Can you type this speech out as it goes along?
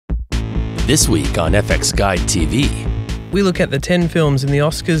This week on FX Guide TV. We look at the 10 films in the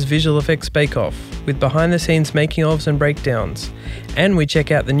Oscars VFX Bake-Off, with behind-the-scenes making-ofs and breakdowns. And we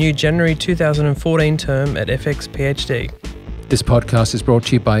check out the new January 2014 term at fxphd. This podcast is brought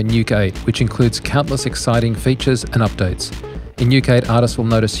to you by Nuke 8, which includes countless exciting features and updates. In Nuke 8, artists will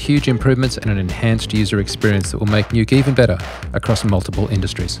notice huge improvements and an enhanced user experience that will make Nuke even better across multiple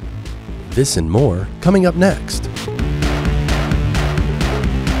industries. This and more coming up next.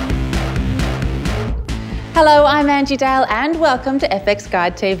 Hello, I'm Angie Dale and welcome to FX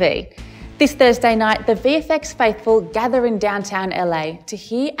Guide TV. This Thursday night, the VFX faithful gather in downtown LA to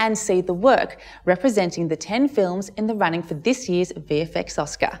hear and see the work representing the 10 films in the running for this year's VFX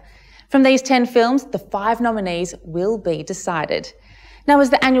Oscar. From these 10 films, the 5 nominees will be decided. Now,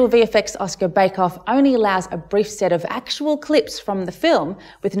 as the annual VFX Oscar Bake-Off only allows a brief set of actual clips from the film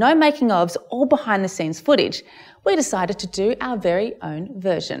with no making-ofs or behind-the-scenes footage, we decided to do our very own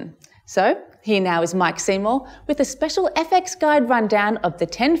version. So, here now is Mike Seymour with a special FX Guide rundown of the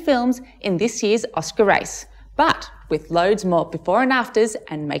 10 films in this year's Oscar race, but with loads more before and afters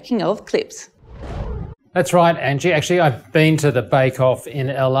and making-of clips. That's right, Angie. Actually, I've been to the Bake-Off in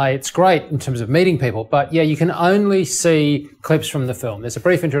LA. It's great in terms of meeting people, but yeah, you can only see clips from the film. There's a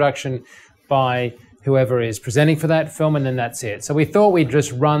brief introduction by whoever is presenting for that film, and then that's it. So we thought we'd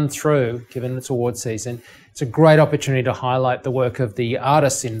just run through, given it's award season, it's a great opportunity to highlight the work of the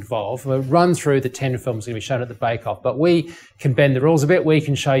artists involved. We'll run through the 10 films that will be shown at the Bake-Off, but we can bend the rules a bit. We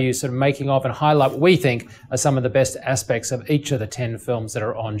can show you sort of making of and highlight what we think are some of the best aspects of each of the 10 films that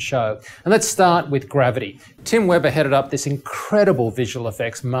are on show. And let's start with Gravity. Tim Weber headed up this incredible visual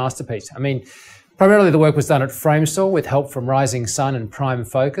effects masterpiece. I mean, primarily the work was done at Framestore with help from Rising Sun and Prime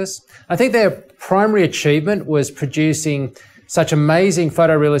Focus. I think their primary achievement was producing such amazing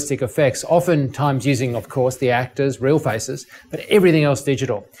photorealistic effects, oftentimes using, of course, the actors' real faces, but everything else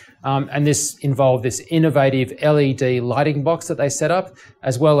digital. And this involved this innovative LED lighting box that they set up,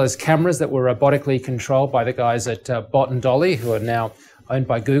 as well as cameras that were robotically controlled by the guys at Bot and Dolly, who are now owned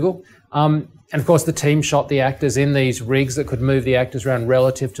by Google. And of course, the team shot the actors in these rigs that could move the actors around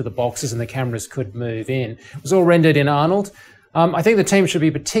relative to the boxes, and the cameras could move in. It was all rendered in Arnold. I think the team should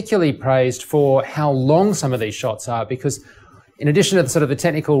be particularly praised for how long some of these shots are, because in addition to the sort of the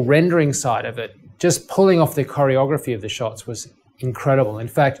technical rendering side of it, just pulling off the choreography of the shots was incredible. In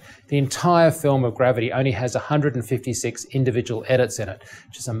fact, the entire film of Gravity only has 156 individual edits in it,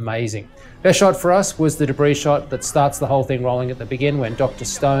 which is amazing. Best shot for us was the debris shot that starts the whole thing rolling at the beginning when Dr.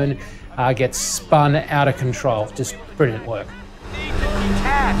 Stone gets spun out of control. Just brilliant work. Need to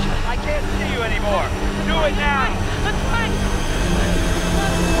detach. I can't see you anymore. Do it now.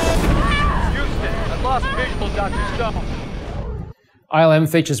 Houston, I've lost visual, Dr. Stone. ILM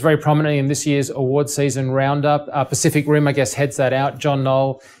features very prominently in this year's award season roundup. Pacific Rim, I guess, heads that out. John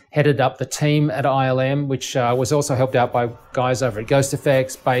Knoll headed up the team at ILM, which was also helped out by guys over at Ghost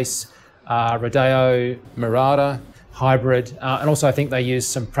Effects, Base, Rodeo, Murata, Hybrid, and also I think they used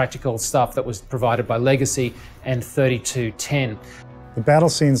some practical stuff that was provided by Legacy and 3210. The battle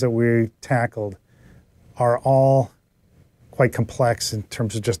scenes that we tackled are all quite complex in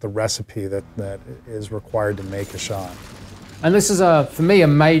terms of just the recipe that is required to make a shot. And this is, for me, a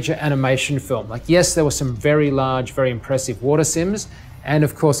major animation film. Like, yes, there were some very large, very impressive water sims, and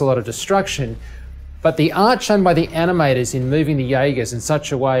of course a lot of destruction, but the art shown by the animators in moving the Jaegers in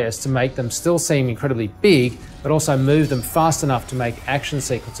such a way as to make them still seem incredibly big, but also move them fast enough to make action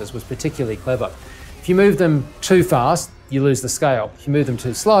sequences was particularly clever. If you move them too fast, you lose the scale. If you move them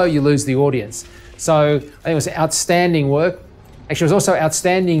too slow, you lose the audience. So I think it was outstanding work. Actually, it was also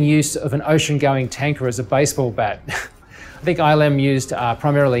outstanding use of an ocean-going tanker as a baseball bat. I think ILM used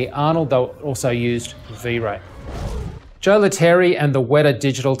primarily Arnold, though also used V-Ray. Joe Letteri and the Weta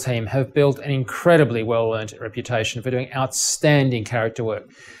Digital team have built an incredibly well-earned reputation for doing outstanding character work.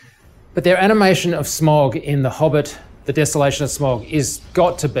 But their animation of Smaug in The Hobbit, The Desolation of Smaug, is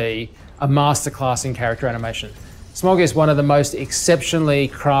got to be a masterclass in character animation. Smaug is one of the most exceptionally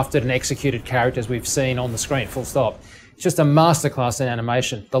crafted and executed characters we've seen on the screen, full stop. It's just a masterclass in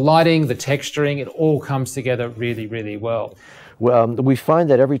animation. The lighting, the texturing, it all comes together really, really well. Well, we find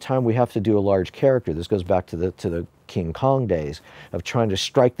that every time we have to do a large character, this goes back to the King Kong days, of trying to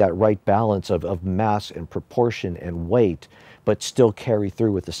strike that right balance of mass and proportion and weight, but still carry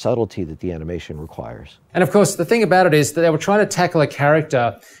through with the subtlety that the animation requires. And of course, the thing about it is that they were trying to tackle a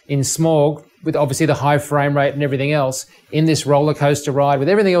character in Smaug with obviously the high frame rate and everything else in this roller coaster ride, with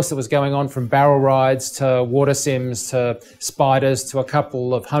everything else that was going on, from barrel rides to water sims to spiders to a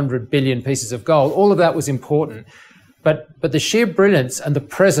couple of 100 billion pieces of gold. All of that was important. But the sheer brilliance and the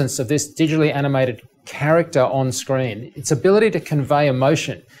presence of this digitally animated character on screen, its ability to convey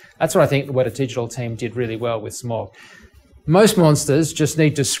emotion, that's what I think the Weta Digital team did really well with Smog. Most monsters just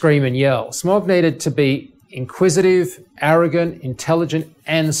need to scream and yell. Smog needed to be inquisitive, arrogant, intelligent,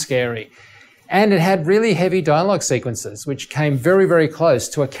 and scary. And it had really heavy dialogue sequences, which came very, very close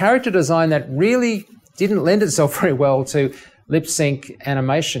to a character design that really didn't lend itself very well to lip sync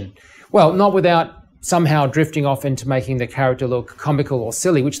animation. Well, not without somehow drifting off into making the character look comical or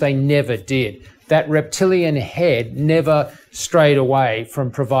silly, which they never did. That reptilian head never strayed away from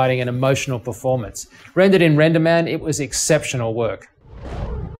providing an emotional performance. Rendered in RenderMan, it was exceptional work.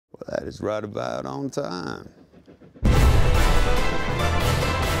 Well, that is right about on time.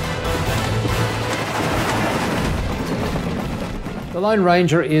 The Lone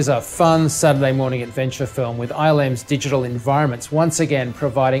Ranger is a fun Saturday morning adventure film with ILM's digital environments once again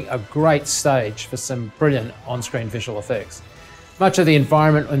providing a great stage for some brilliant on-screen visual effects. Much of the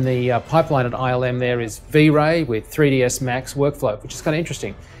environment in the pipeline at ILM there is V-Ray with 3ds Max workflow, which is kind of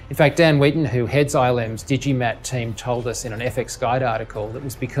interesting. In fact, Dan Wheaton, who heads ILM's Digimat team, told us in an FX Guide article that it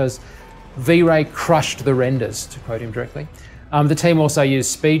was because V-Ray crushed the renders, to quote him directly. The team also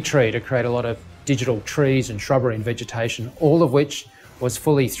used SpeedTree to create a lot of digital trees and shrubbery and vegetation, all of which was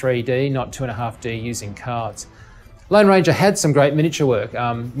fully 3D, not 2.5D using cards. Lone Ranger had some great miniature work.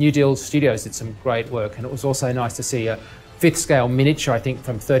 New Deal Studios did some great work, and it was also nice to see a 5th scale miniature, I think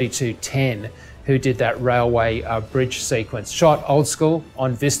from 3210, who did that railway bridge sequence, shot old school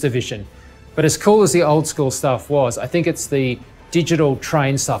on VistaVision. But as cool as the old school stuff was, I think it's the digital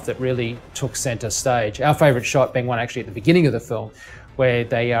train stuff that really took center stage. Our favorite shot being one actually at the beginning of the film, where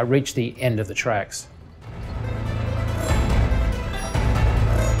they reach the end of the tracks.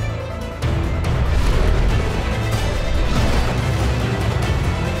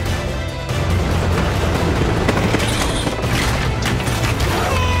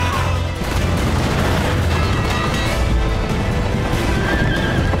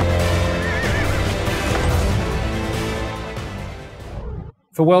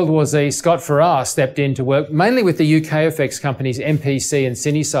 For World War Z, Scott Farrar stepped in to work mainly with the UK effects companies MPC and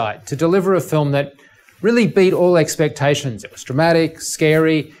CineSight to deliver a film that really beat all expectations. It was dramatic,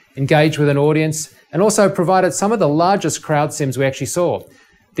 scary, engaged with an audience, and also provided some of the largest crowd sims we actually saw.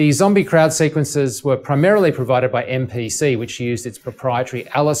 The zombie crowd sequences were primarily provided by MPC, which used its proprietary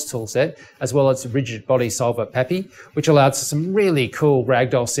Alice toolset, as well as rigid body solver Pappy, which allowed for some really cool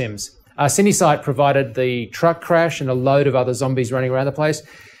ragdoll sims. CineSight provided the truck crash and a load of other zombies running around the place.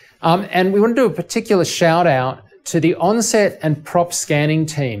 And we want to do a particular shout out to the onset and prop scanning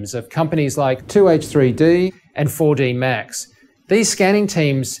teams of companies like 2H3D and 4D Max. These scanning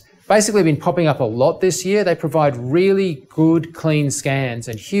teams basically have been popping up a lot this year. They provide really good, clean scans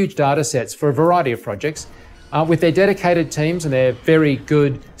and huge data sets for a variety of projects. With their dedicated teams and their very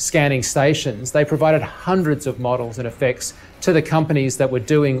good scanning stations, they provided hundreds of models and effects to the companies that were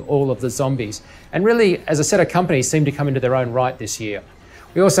doing all of the zombies. And really, as a set of companies, seemed to come into their own right this year.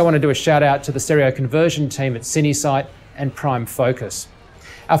 We also want to do a shout out to the stereo conversion team at CineSight and Prime Focus.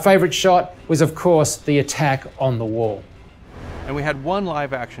 Our favourite shot was, of course, the attack on the wall. And we had one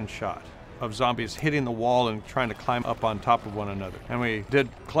live action shot of zombies hitting the wall and trying to climb up on top of one another. And we did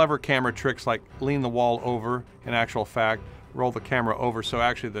clever camera tricks like lean the wall over, in actual fact, roll the camera over so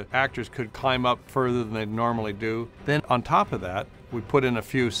actually the actors could climb up further than they normally do. Then on top of that, we put in a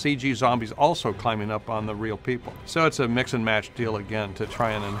few CG zombies also climbing up on the real people. So it's a mix and match deal again to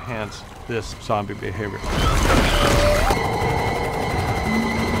try and enhance this zombie behavior.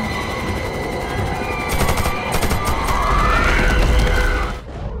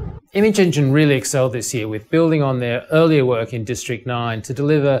 Image Engine really excelled this year with building on their earlier work in District 9 to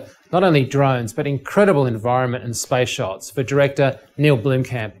deliver not only drones but incredible environment and space shots for director Neil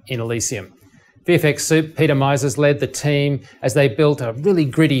Blomkamp in Elysium. VFX Soup Peter Misers led the team as they built a really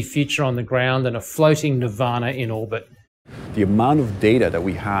gritty future on the ground and a floating nirvana in orbit. The amount of data that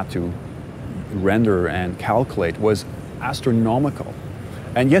we had to render and calculate was astronomical.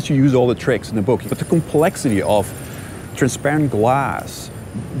 And yes, you use all the tricks in the book, but the complexity of transparent glass,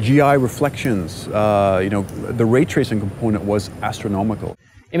 GI reflections, the ray tracing component was astronomical.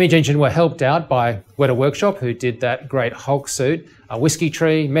 Image Engine were helped out by Weta Workshop, who did that great Hulk suit, Whiskey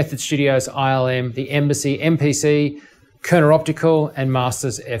Tree, Method Studios, ILM, The Embassy, MPC, Kerner Optical, and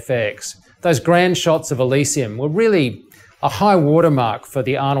Masters FX. Those grand shots of Elysium were really a high watermark for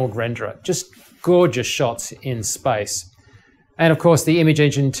the Arnold renderer, just gorgeous shots in space. And of course, the Image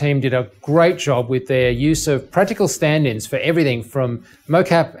Engine team did a great job with their use of practical stand-ins for everything from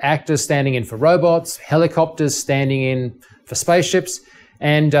mocap actors standing in for robots, helicopters standing in for spaceships,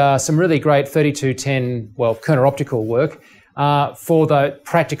 and some really great 3210, well, Kerner optical work for the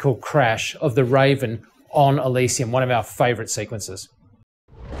practical crash of the Raven on Elysium, one of our favourite sequences.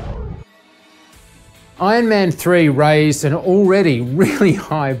 Iron Man 3 raised an already really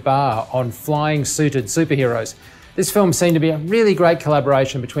high bar on flying suited superheroes. This film seemed to be a really great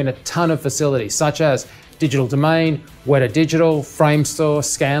collaboration between a ton of facilities such as Digital Domain, Weta Digital, Framestore,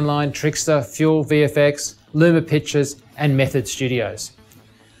 Scanline, Trickster, Fuel VFX, Luma Pictures and Method Studios.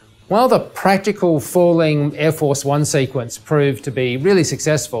 While the practical falling Air Force One sequence proved to be really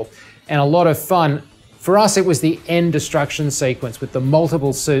successful and a lot of fun, for us it was the end destruction sequence with the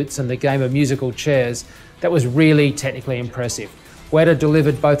multiple suits and the game of musical chairs that was really technically impressive. Weta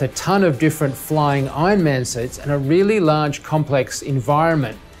delivered both a ton of different flying Iron Man suits and a really large complex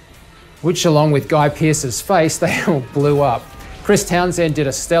environment, which along with Guy Pearce's face, they all blew up. Chris Townsend did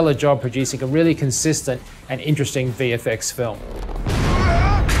a stellar job producing a really consistent and interesting VFX film.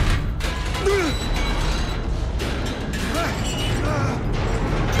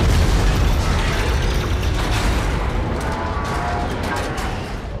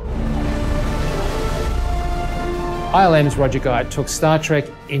 ILM's Roger Guide took Star Trek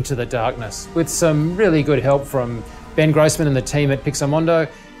into the darkness with some really good help from Ben Grossman and the team at Pixarmondo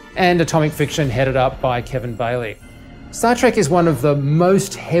and Atomic Fiction headed up by Kevin Bailey. Star Trek is one of the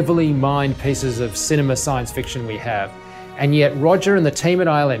most heavily mined pieces of cinema science fiction we have, and yet Roger and the team at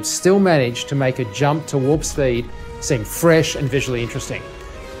ILM still managed to make a jump to warp speed seem fresh and visually interesting.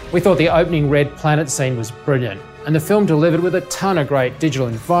 We thought the opening red planet scene was brilliant, and the film delivered with a ton of great digital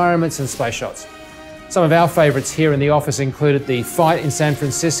environments and space shots. Some of our favourites here in the office included the fight in San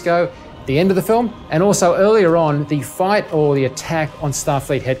Francisco at the end of the film, and also earlier on, the fight or the attack on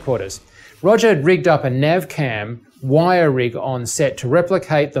Starfleet headquarters. Roger had rigged up a navcam wire rig on set to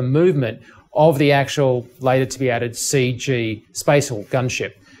replicate the movement of the actual, later to be added, CG Space Hawk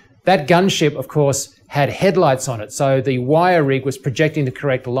gunship. That gunship, of course, had headlights on it, so the wire rig was projecting the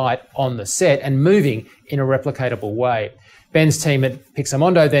correct light on the set and moving in a replicatable way. Ben's team at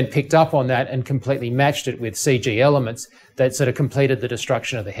Pixarmondo then picked up on that and completely matched it with CG elements that sort of completed the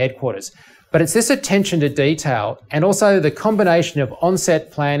destruction of the headquarters. But it's this attention to detail and also the combination of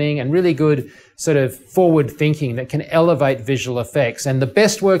on-set planning and really good sort of forward thinking that can elevate visual effects. And the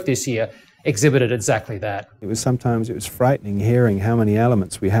best work this year exhibited exactly that. Sometimes it was frightening hearing how many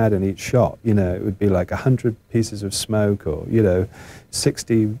elements we had in each shot. You know, it would be like 100 pieces of smoke or,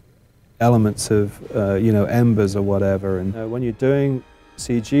 60 elements of, embers or whatever. And when you're doing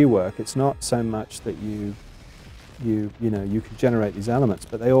CG work, it's not so much that you can generate these elements,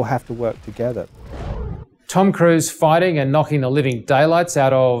 but they all have to work together. Tom Cruise fighting and knocking the living daylights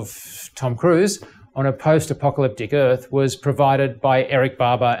out of Tom Cruise on a post-apocalyptic Earth was provided by Eric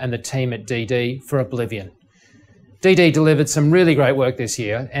Barber and the team at DD for Oblivion. DD delivered some really great work this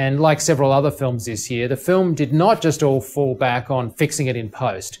year, and like several other films this year, the film did not just all fall back on fixing it in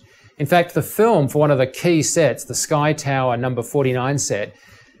post. In fact, the film, for one of the key sets, the Sky Tower number 49 set,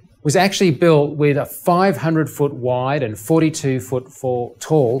 was actually built with a 500-foot wide and 42-foot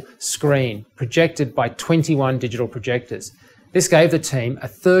tall screen projected by 21 digital projectors. This gave the team a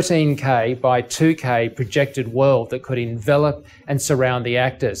 13K by 2K projected world that could envelop and surround the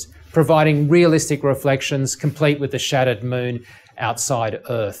actors, providing realistic reflections complete with the shattered moon outside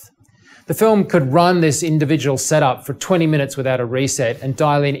Earth. The film could run this individual setup for 20 minutes without a reset and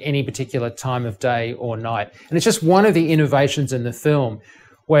dial in any particular time of day or night. And it's just one of the innovations in the film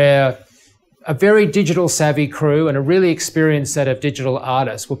where a very digital savvy crew and a really experienced set of digital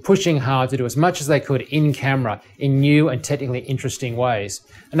artists were pushing hard to do as much as they could in camera in new and technically interesting ways.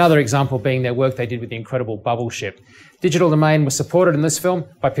 Another example being their work they did with the incredible Bubble Ship. Digital Domain was supported in this film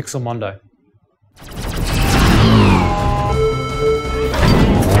by Pixelmondo.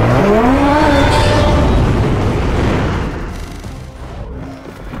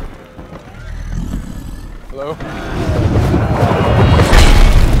 Hello?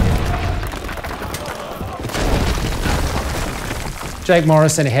 Jake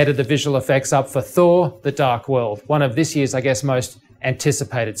Morrison headed the visual effects up for Thor: The Dark World, one of this year's, I guess, most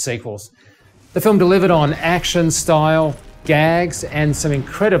anticipated sequels. The film delivered on action, style, gags, and some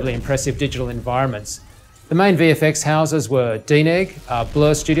incredibly impressive digital environments. The main VFX houses were DNEG,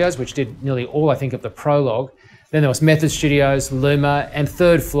 Blur Studios, which did nearly all, I think, of the prologue. Then there was Method Studios, Luma, and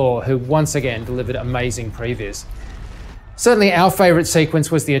Third Floor, who once again delivered amazing previews. Certainly our favourite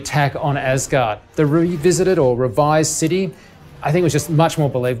sequence was the attack on Asgard, the revisited or revised city. I think it was just much more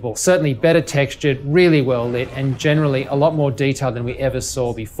believable. Certainly better textured, really well lit, and generally a lot more detail than we ever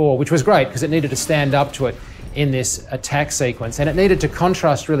saw before, which was great because it needed to stand up to it in this attack sequence. And it needed to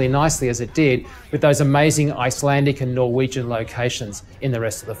contrast really nicely, as it did, with those amazing Icelandic and Norwegian locations in the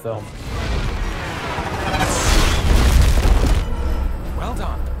rest of the film. Well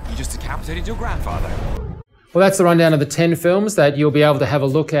done. You just decapitated your grandfather. Well, that's the rundown of the 10 films that you'll be able to have a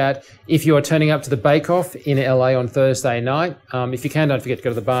look at if you are turning up to the Bake Off in LA on Thursday night. If you can, don't forget to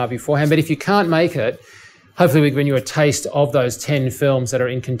go to the bar beforehand. But if you can't make it, hopefully we've given you a taste of those 10 films that are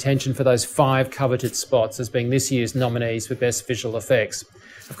in contention for those 5 coveted spots as being this year's nominees for Best Visual Effects.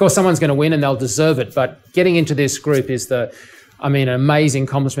 Of course, someone's going to win and they'll deserve it, but getting into this group is an amazing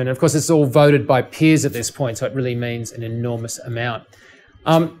accomplishment. And of course, it's all voted by peers at this point, so it really means an enormous amount.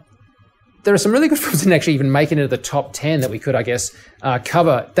 There are some really good films that didn't actually even make it into the top 10 that we could, I guess,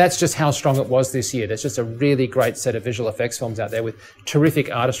 cover. That's just how strong it was this year. There's just a really great set of visual effects films out there with terrific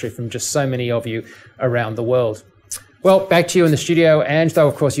artistry from just so many of you around the world. Well, back to you in the studio, and though,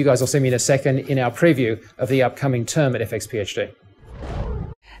 of course, you guys will see me in a second in our preview of the upcoming term at fxphd.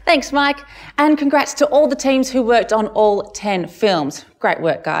 Thanks, Mike, and congrats to all the teams who worked on all 10 films. Great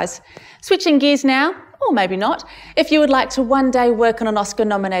work, guys. Switching gears now, or maybe not, if you would like to one day work on an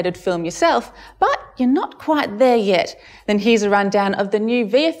Oscar-nominated film yourself, but you're not quite there yet, then here's a rundown of the new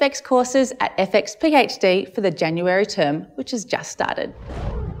VFX courses at fxphd for the January term, which has just started.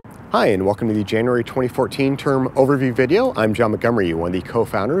 Hi, and welcome to the January 2014 term overview video. I'm John Montgomery, one of the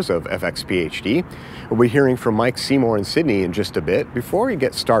co-founders of fxphd. We'll be hearing from Mike Seymour and Sydney in just a bit. Before we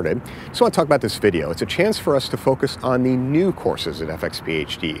get started, I just want to talk about this video. It's a chance for us to focus on the new courses at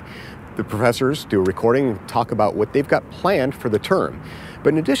fxphd. The professors do a recording and talk about what they've got planned for the term.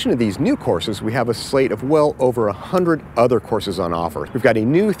 But in addition to these new courses, we have a slate of well over 100 other courses on offer. We've got a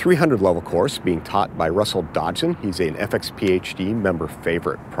new 300 level course being taught by Russell Dodgson. He's an fxphd member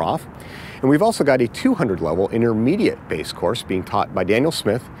favorite prof. And we've also got a 200 level intermediate base course being taught by Daniel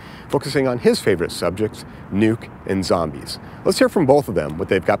Smith, focusing on his favorite subjects, nuke and zombies. Let's hear from both of them what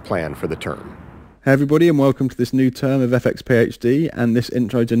they've got planned for the term. Hey everybody, and welcome to this new term of fxphd and this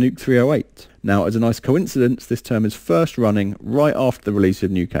intro to Nuke 308. Now, as a nice coincidence, this term is first running right after the release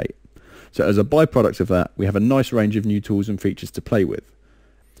of Nuke 8. So as a byproduct of that, we have a nice range of new tools and features to play with.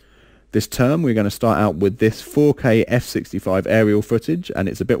 This term, we're going to start out with this 4K F65 aerial footage, and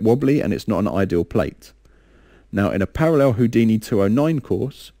it's a bit wobbly and it's not an ideal plate. Now, in a parallel Houdini 209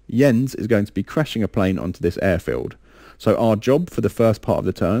 course, Jens is going to be crashing a plane onto this airfield. So our job for the first part of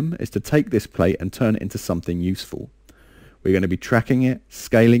the term is to take this plate and turn it into something useful. We're going to be tracking it,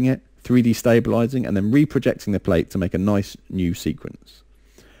 scaling it, 3D stabilizing, and then reprojecting the plate to make a nice new sequence.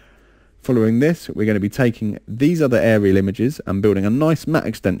 Following this, we're going to be taking these other aerial images and building a nice matte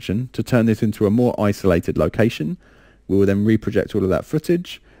extension to turn this into a more isolated location. We will then reproject all of that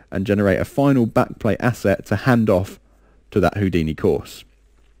footage and generate a final backplate asset to hand off to that Houdini course.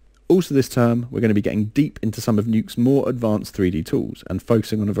 Also this term, we're going to be getting deep into some of Nuke's more advanced 3D tools and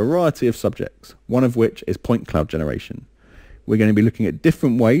focusing on a variety of subjects, one of which is point cloud generation. We're going to be looking at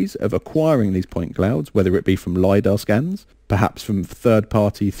different ways of acquiring these point clouds, whether it be from LiDAR scans, perhaps from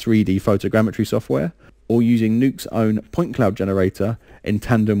third-party 3D photogrammetry software, or using Nuke's own point cloud generator in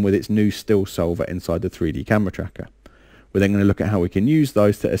tandem with its new still solver inside the 3D camera tracker. We're then going to look at how we can use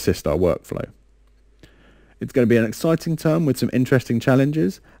those to assist our workflow. It's going to be an exciting term with some interesting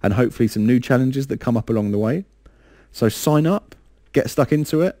challenges and hopefully some new challenges that come up along the way. So sign up, get stuck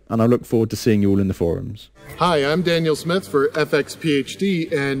into it, and I look forward to seeing you all in the forums. Hi, I'm Daniel Smith for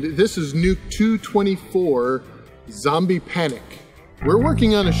fxphd, and this is Nuke 224 Zombie Panic. We're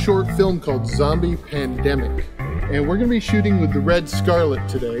working on a short film called Zombie Pandemic, and we're going to be shooting with the Red Scarlet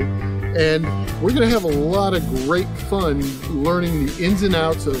today, and we're going to have a lot of great fun learning the ins and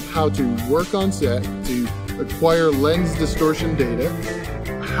outs of how to work on set, to acquire lens distortion data,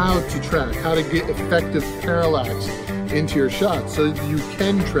 how to track, how to get effective parallax into your shots so you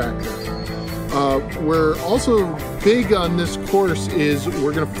can track them. We're also big on this course is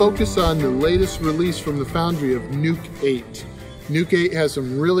we're going to focus on the latest release from the Foundry of Nuke 8. Nuke 8 has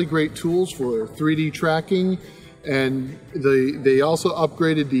some really great tools for 3D tracking, and they also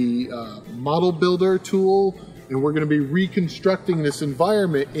upgraded the model builder tool, and we're going to be reconstructing this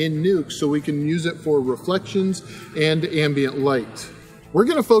environment in Nuke so we can use it for reflections and ambient light. We're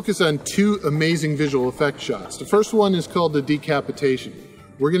going to focus on two amazing visual effect shots. The first one is called the decapitation.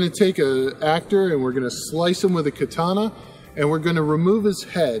 We're going to take an actor and we're going to slice him with a katana, and we're going to remove his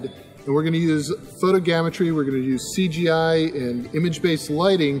head, and we're going to use photogrammetry, we're going to use CGI and image-based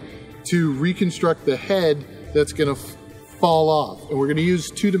lighting to reconstruct the head that's going to fall off. And we're going to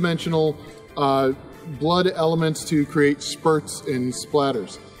use two-dimensional blood elements to create spurts and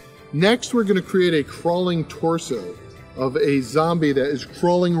splatters. Next, we're going to create a crawling torso of a zombie that is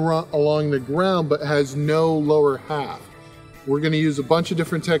crawling along the ground but has no lower half. We're going to use a bunch of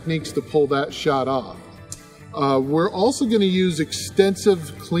different techniques to pull that shot off. We're also going to use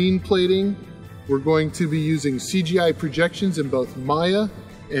extensive clean plating. We're going to be using CGI projections in both Maya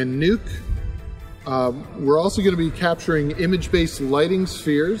and Nuke. We're also going to be capturing image-based lighting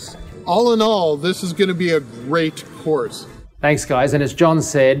spheres. All in all, this is going to be a great course. Thanks, guys. And as John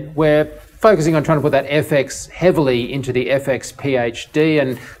said, we're focusing on trying to put that FX heavily into the fxphd,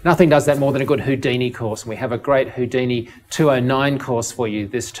 and nothing does that more than a good Houdini course. And we have a great Houdini 209 course for you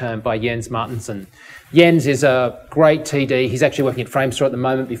this term by Jens Martensen. Jens is a great TD. He's actually working at Framestore at the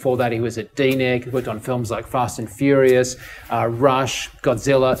moment. Before that, he was at DNEG. He worked on films like Fast and Furious, Rush,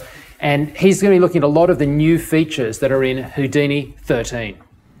 Godzilla. And he's going to be looking at a lot of the new features that are in Houdini 13.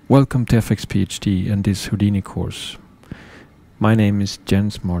 Welcome to fxphd and this Houdini course. My name is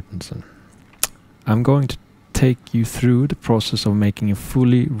Jens Martensen. I'm going to take you through the process of making a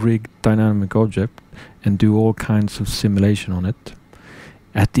fully rigged dynamic object and do all kinds of simulation on it.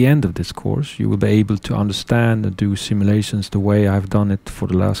 At the end of this course, you will be able to understand and do simulations the way I've done it for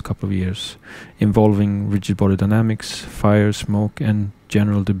the last couple of years, involving rigid body dynamics, fire, smoke, and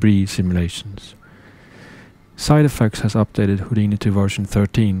general debris simulations. SideFX has updated Houdini to version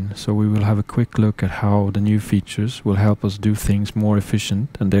 13, so we will have a quick look at how the new features will help us do things more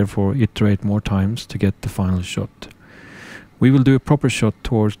efficient and therefore iterate more times to get the final shot. We will do a proper shot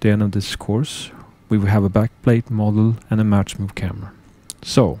towards the end of this course. We will have a backplate model and a match move camera.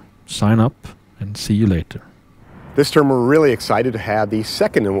 So, sign up and see you later. This term we're really excited to have the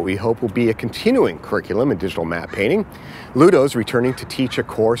second in what we hope will be a continuing curriculum in digital map painting. Ludo's returning to teach a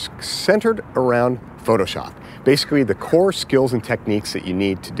course centered around Photoshop. Basically the core skills and techniques that you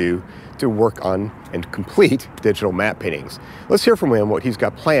need to work on and complete digital map paintings. Let's hear from him what he's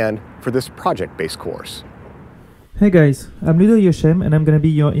got planned for this project-based course. Hey guys, I'm Ludo Yoshem and I'm going to be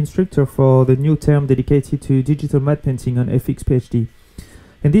your instructor for the new term dedicated to digital matte painting on fxphd.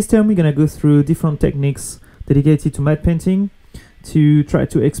 In this term we're going to go through different techniques dedicated to matte painting to try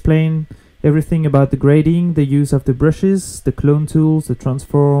to explain everything about the grading, the use of the brushes, the clone tools, the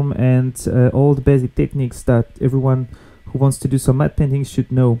transform, and all the basic techniques that everyone who wants to do some matte painting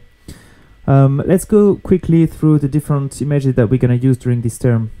should know. Let's go quickly through the different images that we're going to use during this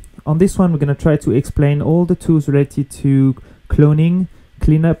term. On this one, we're going to try to explain all the tools related to cloning,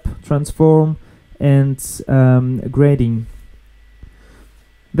 cleanup, transform, and grading.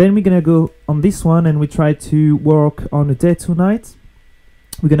 Then we're going to go on this one and we try to work on a day to night.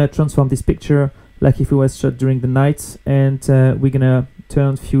 We're going to transform this picture like if it was shot during the night, and we're going to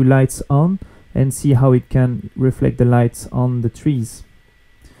turn a few lights on and see how it can reflect the lights on the trees.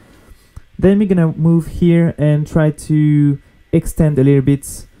 Then we're going to move here and try to extend a little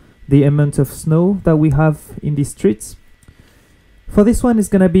bit the amount of snow that we have in the streets. For this one, it's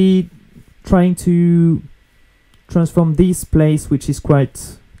going to be trying to transform this place, which is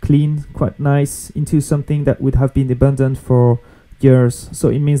quite clean, quite nice, into something that would have been abandoned for years. So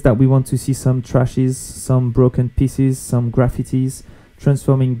it means that we want to see some trashes, some broken pieces, some graffitis,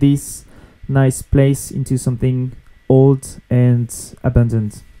 transforming this nice place into something old and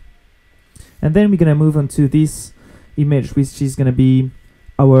abandoned. And then we're going to move on to this image, which is going to be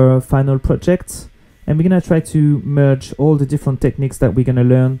our final project. And we're going to try to merge all the different techniques that we're going to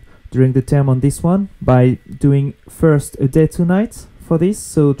learn during the term on this one by doing first a day to night for this.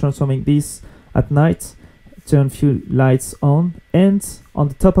 So transforming this at night, turn a few lights on, and on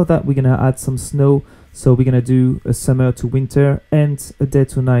the top of that we're gonna add some snow. So we're gonna do a summer to winter and a day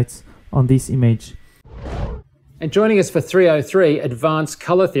to night on this image. And joining us for 303 Advanced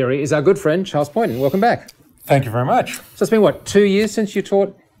Color Theory is our good friend Charles Poynton. Welcome back. Thank you very much. So it's been what, 2 years since you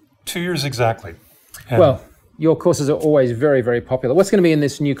taught? 2 years exactly. And well, your courses are always very, very popular. What's going to be in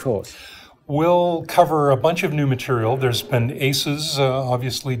this new course? We'll cover a bunch of new material. There's been ACES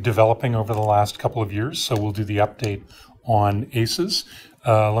obviously developing over the last couple of years, so we'll do the update on ACES.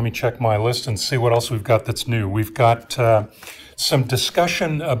 Let me check my list and see what else we've got that's new. We've got some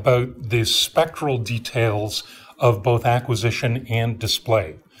discussion about the spectral details of both acquisition and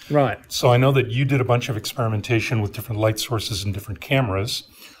display. Right. So I know that you did a bunch of experimentation with different light sources and different cameras,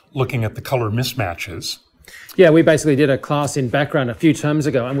 looking at the color mismatches. Yeah, we basically did a class in background a few terms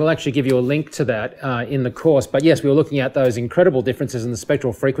ago, and we'll actually give you a link to that in the course. But yes, we were looking at those incredible differences in the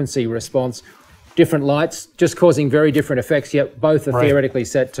spectral frequency response, different lights, just causing very different effects, yet both are theoretically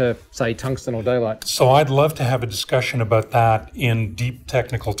set to, say, tungsten or daylight. So I'd love to have a discussion about that in deep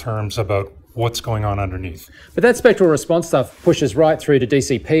technical terms about what's going on underneath. But that spectral response stuff pushes right through to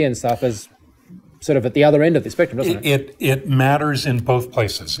DCP and stuff, as sort of at the other end of the spectrum, doesn't it? It matters in both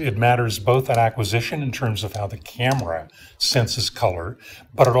places. It matters both at acquisition in terms of how the camera senses color,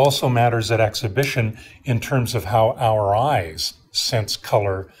 but it also matters at exhibition in terms of how our eyes sense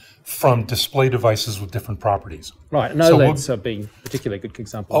color from display devices with different properties. Right, and OLEDs are being a particularly good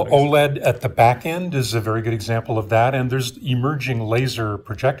example. OLED at the back end is a very good example of that, and there's emerging laser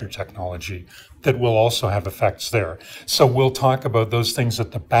projector technology that will also have effects there. So we'll talk about those things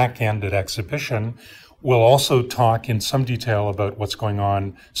at the back end at exhibition. We'll also talk in some detail about what's going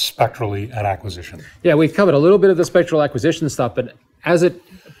on spectrally at acquisition. Yeah, we've covered a little bit of the spectral acquisition stuff, but as it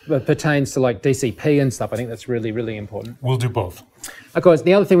pertains to like DCP and stuff, I think that's really, really important. We'll do both. Of course,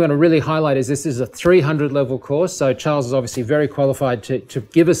 the other thing we want to really highlight is this is a 300 level course, so Charles is obviously very qualified to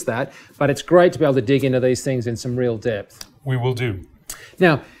give us that, but it's great to be able to dig into these things in some real depth. We will do.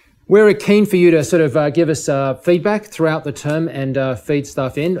 Now, we're keen for you to sort of give us feedback throughout the term and feed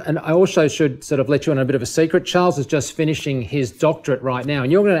stuff in. And I also should sort of let you on a bit of a secret. Charles is just finishing his doctorate right now,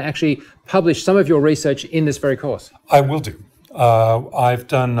 and you're going to actually publish some of your research in this very course. I will do. I've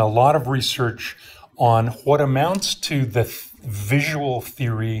done a lot of research on what amounts to the visual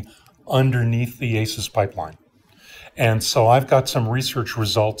theory underneath the ACES pipeline. And so I've got some research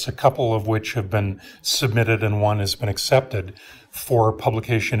results, a couple of which have been submitted and one has been accepted for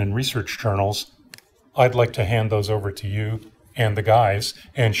publication in research journals. I'd like to hand those over to you and the guys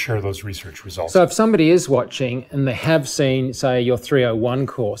and share those research results. So if somebody is watching and they have seen, say, your 301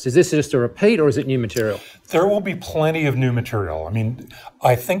 course, is this just a repeat or is it new material? There will be plenty of new material. I mean,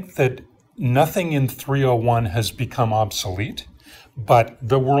 I think that nothing in 301 has become obsolete, but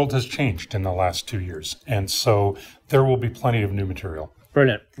the world has changed in the last 2 years. And so there will be plenty of new material.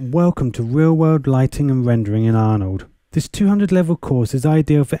 Brilliant. Welcome to Real World Lighting and Rendering in Arnold. This 200 level course is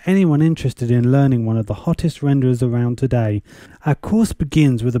ideal for anyone interested in learning one of the hottest renderers around today. Our course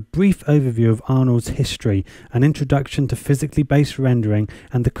begins with a brief overview of Arnold's history, an introduction to physically based rendering,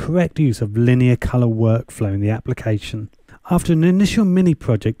 and the correct use of linear color workflow in the application. After an initial mini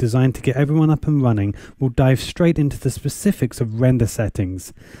project designed to get everyone up and running, we'll dive straight into the specifics of render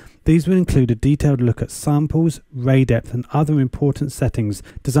settings. These will include a detailed look at samples, ray depth and other important settings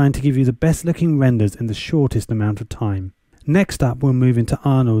designed to give you the best looking renders in the shortest amount of time. Next up, we'll move into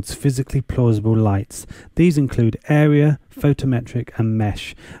Arnold's physically plausible lights. These include area, photometric and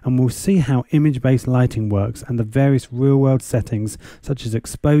mesh, and we'll see how image-based lighting works and the various real-world settings such as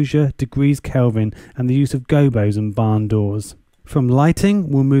exposure, degrees Kelvin and the use of gobos and barn doors. From lighting,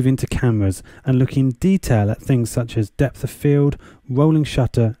 we'll move into cameras and look in detail at things such as depth of field, rolling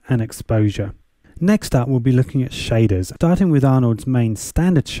shutter and exposure. Next up, we'll be looking at shaders, starting with Arnold's main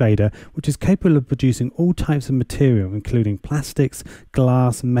standard shader, which is capable of producing all types of material, including plastics,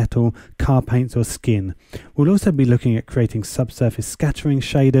 glass, metal, car paints or skin. We'll also be looking at creating subsurface scattering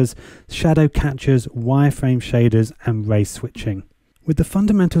shaders, shadow catchers, wireframe shaders and ray switching. With the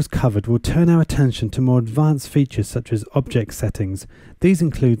fundamentals covered, we'll turn our attention to more advanced features such as object settings. These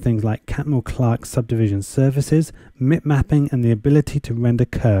include things like Catmull-Clark subdivision surfaces, MIP mapping and the ability to render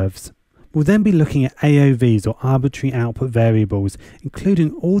curves. We'll then be looking at AOVs or arbitrary output variables,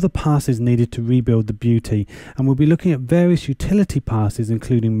 including all the passes needed to rebuild the beauty, and we'll be looking at various utility passes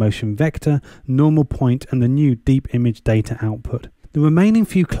including motion vector, normal point and the new deep image data output. The remaining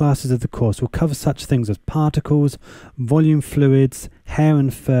few classes of the course will cover such things as particles, volume fluids, hair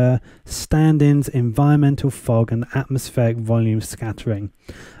and fur, stand-ins, environmental fog and atmospheric volume scattering.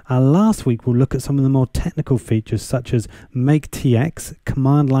 Our last week will look at some of the more technical features such as Make TX,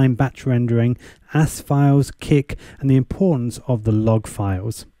 command line batch rendering, AS files, Kik and the importance of the log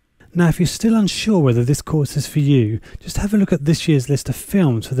files. Now, if you're still unsure whether this course is for you, just have a look at this year's list of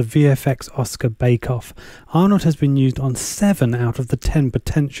films for the VFX Oscar Bake-Off. Arnold has been used on 7 out of the 10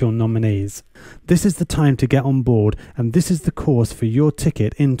 potential nominees. This is the time to get on board, and this is the course for your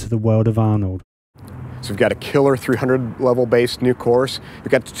ticket into the world of Arnold. So we've got a killer 300 level based new course. We've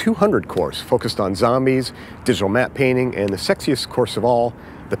got the 200 course focused on zombies, digital matte painting, and the sexiest course of all,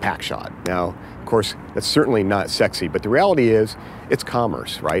 the pack shot. Now, of course, that's certainly not sexy, but the reality is it's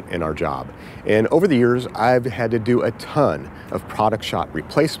commerce, right, in our job. And over the years, I've had to do a ton of product shot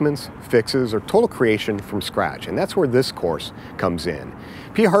replacements, fixes, or total creation from scratch. And that's where this course comes in.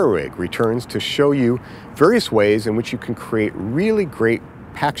 P. Harwig returns to show you various ways in which you can create really great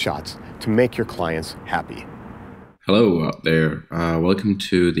pack shots to make your clients happy. Hello out there. Welcome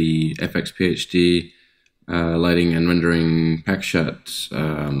to the fxphd lighting and rendering pack shots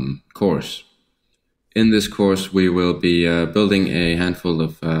course. In this course, we will be building a handful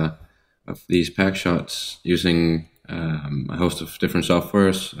of these pack shots using a host of different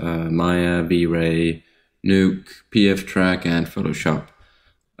softwares, Maya, V-Ray, Nuke, PF Track, and Photoshop.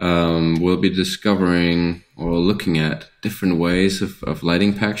 we'll be discovering or looking at different ways of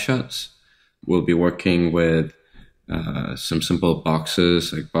lighting pack shots. We'll be working with some simple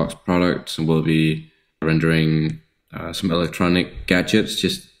boxes, like box products, and we'll be rendering some electronic gadgets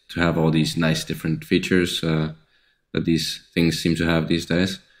just to have all these nice different features that these things seem to have these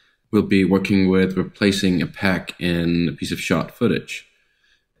days. We'll be working with replacing a pack in a piece of shot footage.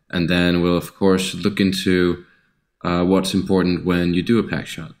 And then we'll, of course, look into what's important when you do a pack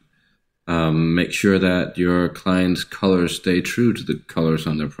shot. Make sure that your client's colors stay true to the colors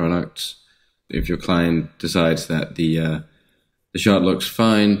on their products. If your client decides that the shot looks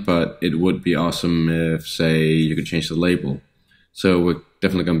fine, but it would be awesome if, say, you could change the label. So we're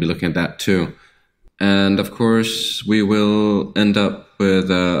definitely going to be looking at that too. And of course, we will end up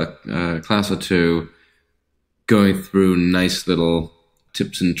with a class or two going through nice little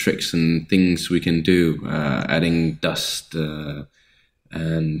tips and tricks and things we can do, adding dust and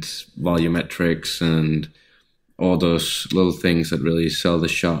volumetrics and all those little things that really sell the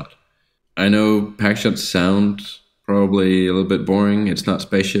shot. I know pack shots sound probably a little bit boring. It's not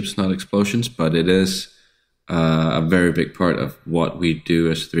spaceships, not explosions, but it is a very big part of what we do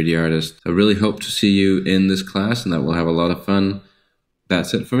as 3D artists. I really hope to see you in this class and that we'll have a lot of fun.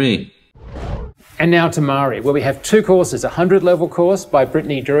 That's it for me. And now to Mari, where we have two courses, a 100-level course by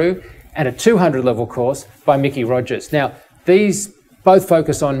Brittany Drew and a 200-level course by Mickey Rogers. Now, these both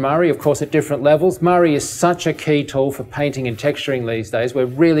focus on Mari, of course, at different levels. Mari is such a key tool for painting and texturing these days. We're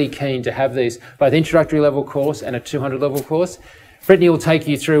really keen to have these, both introductory level course and a 200-level course. Brittany will take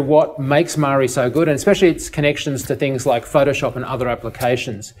you through what makes Mari so good, and especially its connections to things like Photoshop and other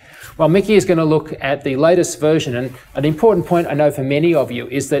applications. While Mickey is going to look at the latest version, and an important point I know for many of you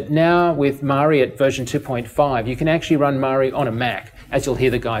is that now with Mari at version 2.5, you can actually run Mari on a Mac, as you'll hear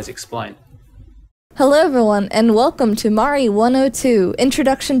the guys explain. Hello everyone, and welcome to Mari 102,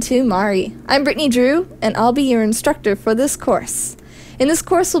 Introduction to Mari. I'm Brittany Drew, and I'll be your instructor for this course. In this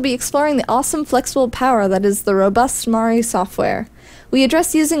course, we'll be exploring the awesome flexible power that is the robust Mari software. We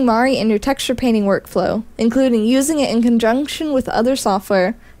address using Mari in your texture painting workflow, including using it in conjunction with other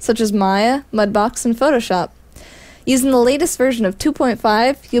software, such as Maya, Mudbox, and Photoshop. Using the latest version of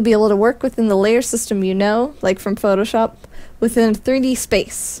 2.5, you'll be able to work within the layer system you know, like from Photoshop, within 3D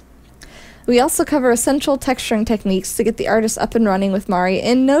space. We also cover essential texturing techniques to get the artist up and running with Mari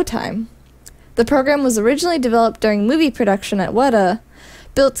in no time. The program was originally developed during movie production at Weta,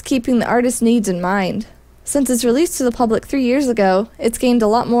 built keeping the artist's needs in mind. Since its release to the public 3 years ago, it's gained a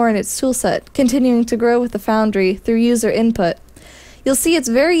lot more in its toolset, continuing to grow with the Foundry through user input. You'll see it's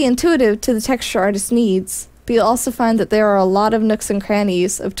very intuitive to the texture artist's needs, but you'll also find that there are a lot of nooks and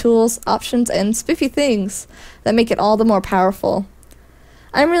crannies of tools, options, and spiffy things that make it all the more powerful.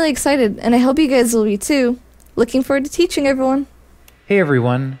 I'm really excited, and I hope you guys will be too. Looking forward to teaching everyone. Hey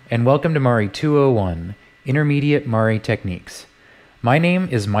everyone, and welcome to Mari 201, Intermediate Mari Techniques. My name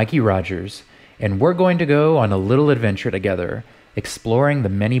is Mikey Rogers, and we're going to go on a little adventure together, exploring the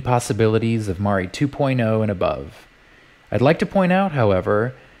many possibilities of Mari 2.0 and above. I'd like to point out,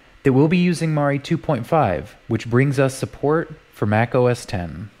 however, that we'll be using Mari 2.5, which brings us support for Mac OS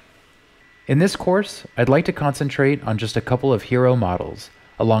X. In this course, I'd like to concentrate on just a couple of hero models,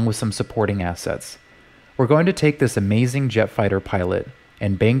 along with some supporting assets. We're going to take this amazing jet fighter pilot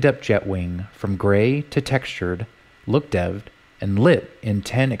and banged up jet wing from gray to textured, look dev'd, and lit in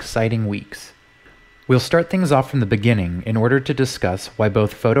 10 exciting weeks. We'll start things off from the beginning in order to discuss why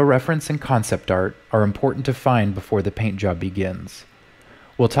both photo reference and concept art are important to find before the paint job begins.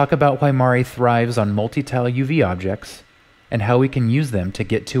 We'll talk about why Mari thrives on multi-tile UV objects and how we can use them to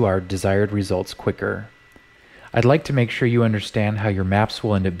get to our desired results quicker. I'd like to make sure you understand how your maps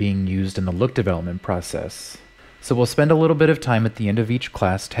will end up being used in the look development process. So we'll spend a little bit of time at the end of each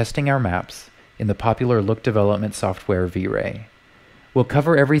class testing our maps in the popular look development software V-Ray. We'll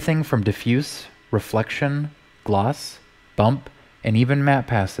cover everything from diffuse, reflection, gloss, bump, and even matte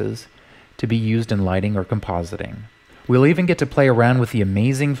passes to be used in lighting or compositing. We'll even get to play around with the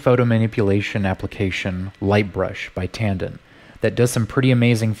amazing photo manipulation application Lightbrush by Tandon that does some pretty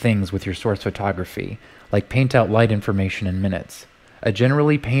amazing things with your source photography, like paint out light information in minutes, a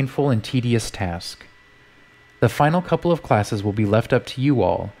generally painful and tedious task. The final couple of classes will be left up to you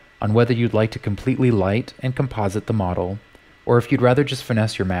all on whether you'd like to completely light and composite the model, or if you'd rather just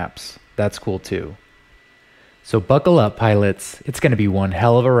finesse your maps. That's cool too. So buckle up, pilots. It's going to be one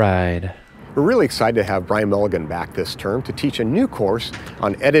hell of a ride. We're really excited to have Brian Mulligan back this term to teach a new course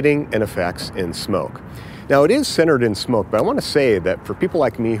on editing and effects in smoke. Now it is centered in smoke, but I want to say that for people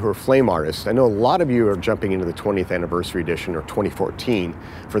like me who are flame artists, I know a lot of you are jumping into the 20th anniversary edition or 2014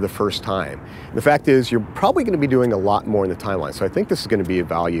 for the first time. The fact is you're probably going to be doing a lot more in the timeline, so I think this is going to be a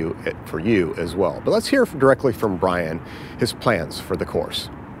value for you as well. But let's hear directly from Brian, his plans for the course.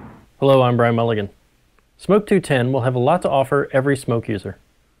 Hello, I'm Brian Mulligan. Smoke 210 will have a lot to offer every smoke user.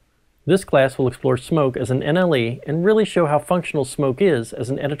 This class will explore smoke as an NLE and really show how functional smoke is as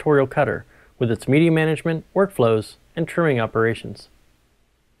an editorial cutter, with its media management, workflows, and trimming operations.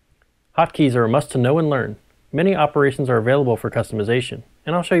 Hotkeys are a must to know and learn. Many operations are available for customization,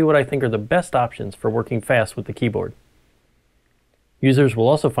 and I'll show you what I think are the best options for working fast with the keyboard. Users will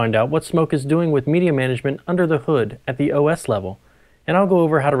also find out what Smoke is doing with media management under the hood at the OS level, and I'll go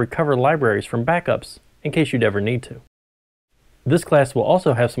over how to recover libraries from backups in case you'd ever need to. This class will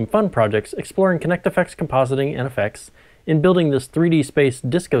also have some fun projects exploring ConnectFX compositing and effects in building this 3D space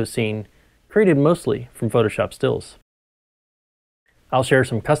disco scene created mostly from Photoshop stills. I'll share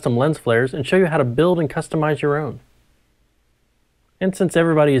some custom lens flares and show you how to build and customize your own. And since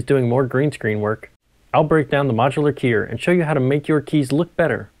everybody is doing more green screen work, I'll break down the modular keyer and show you how to make your keys look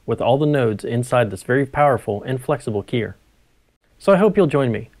better with all the nodes inside this very powerful and flexible keyer. So I hope you'll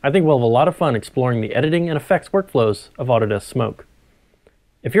join me. I think we'll have a lot of fun exploring the editing and effects workflows of Autodesk Smoke.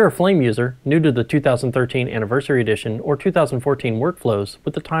 If you're a Flame user, new to the 2013 Anniversary Edition or 2014 workflows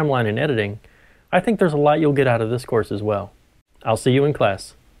with the timeline and editing, I think there's a lot you'll get out of this course as well. I'll see you in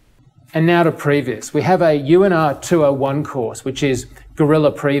class. And now to Previs. We have a UNR 201 course, which is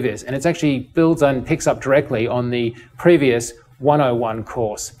Gorilla Previs, and it actually builds and picks up directly on the previous 101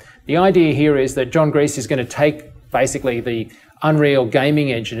 course. The idea here is that John Grease is going to take basically the Unreal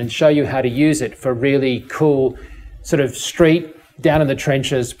gaming engine and show you how to use it for really cool sort of street, down in the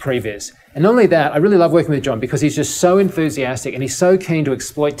trenches previs. And not only that, I really love working with John because he's just so enthusiastic and he's so keen to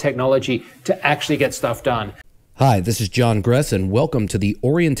exploit technology to actually get stuff done. Hi, this is John Gress and welcome to the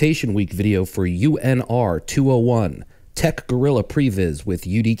Orientation Week video for UNR 201, Tech Gorilla Previs with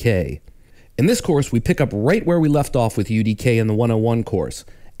UDK. In this course, we pick up right where we left off with UDK in the 101 course,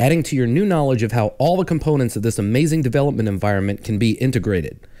 adding to your new knowledge of how all the components of this amazing development environment can be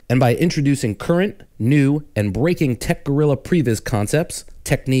integrated. And by introducing current, new, and breaking Tech Gorilla Previs concepts,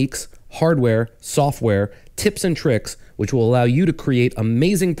 techniques, hardware, software, tips and tricks, which will allow you to create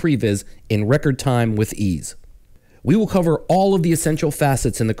amazing previs in record time with ease. We will cover all of the essential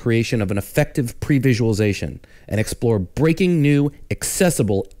facets in the creation of an effective pre-visualization and explore breaking new,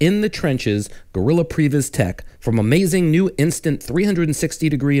 accessible, in-the-trenches Gorilla Previs tech from amazing new instant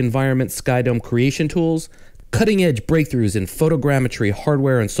 360-degree environment SkyDome creation tools, cutting-edge breakthroughs in photogrammetry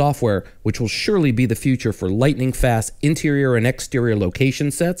hardware and software, which will surely be the future for lightning-fast interior and exterior location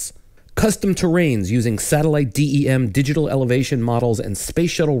sets, custom terrains using satellite DEM digital elevation models and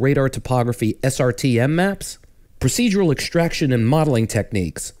space shuttle radar topography SRTM maps, procedural extraction and modeling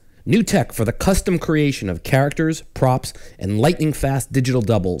techniques, new tech for the custom creation of characters, props, and lightning-fast digital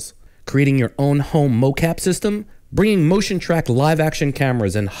doubles, creating your own home mocap system, bringing motion-tracked live-action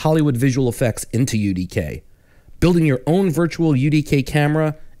cameras and Hollywood visual effects into UDK, building your own virtual UDK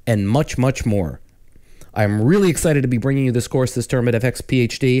camera, and much, much more. I'm really excited to be bringing you this course this term at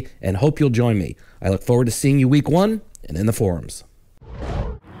fxphd and hope you'll join me. I look forward to seeing you week 1 and in the forums.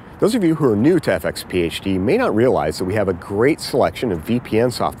 Those of you who are new to fxphd may not realize that we have a great selection of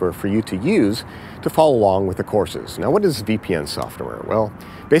VPN software for you to use to follow along with the courses. Now, what is VPN software? Well,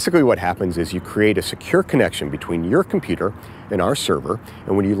 basically what happens is you create a secure connection between your computer and our server,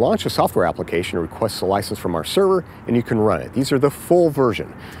 and when you launch a software application, it requests a license from our server, and you can run it. These are the full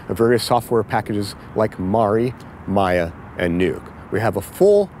version of various software packages like Mari, Maya, and Nuke. We have a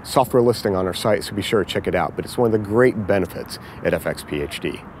full software listing on our site, so be sure to check it out, but it's one of the great benefits at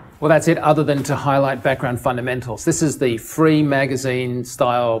fxphd. Well, that's it, other than to highlight background fundamentals. This is the free magazine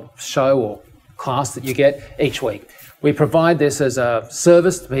style show or class that you get each week. We provide this as a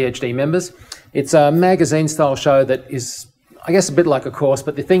service to PhD members. It's a magazine style show that is, I guess, a bit like a course,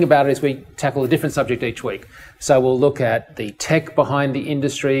 but the thing about it is we tackle a different subject each week. So we'll look at the tech behind the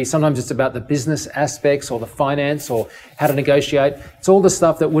industry. Sometimes it's about the business aspects or the finance or how to negotiate. It's all the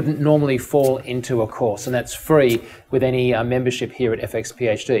stuff that wouldn't normally fall into a course, and that's free with any membership here at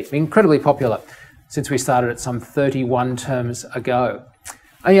fxphd. It's been incredibly popular since we started it some 31 terms ago.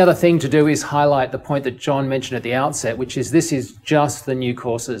 Only other thing to do is highlight the point that John mentioned at the outset, which is this is just the new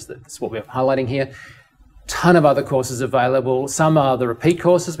courses. That's what we're highlighting here. Ton of other courses available. Some are the repeat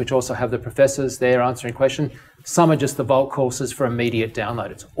courses, which also have the professors there answering questions. Some are just the bulk courses for immediate download.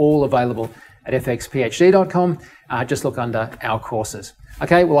 It's all available at fxphd.com. Just look under our courses.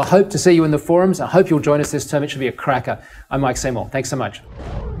 Okay, well, I hope to see you in the forums. I hope you'll join us this term. It should be a cracker. I'm Mike Seymour. Thanks so much.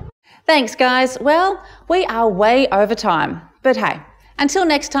 Thanks, guys. Well, we are way over time. But hey, until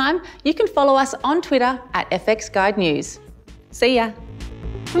next time, you can follow us on Twitter at fxguidenews. See ya.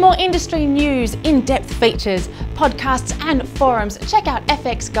 For more industry news, in-depth features, podcasts and forums, check out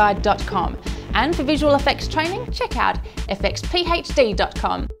fxguide.com. And for visual effects training, check out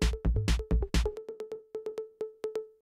fxphd.com.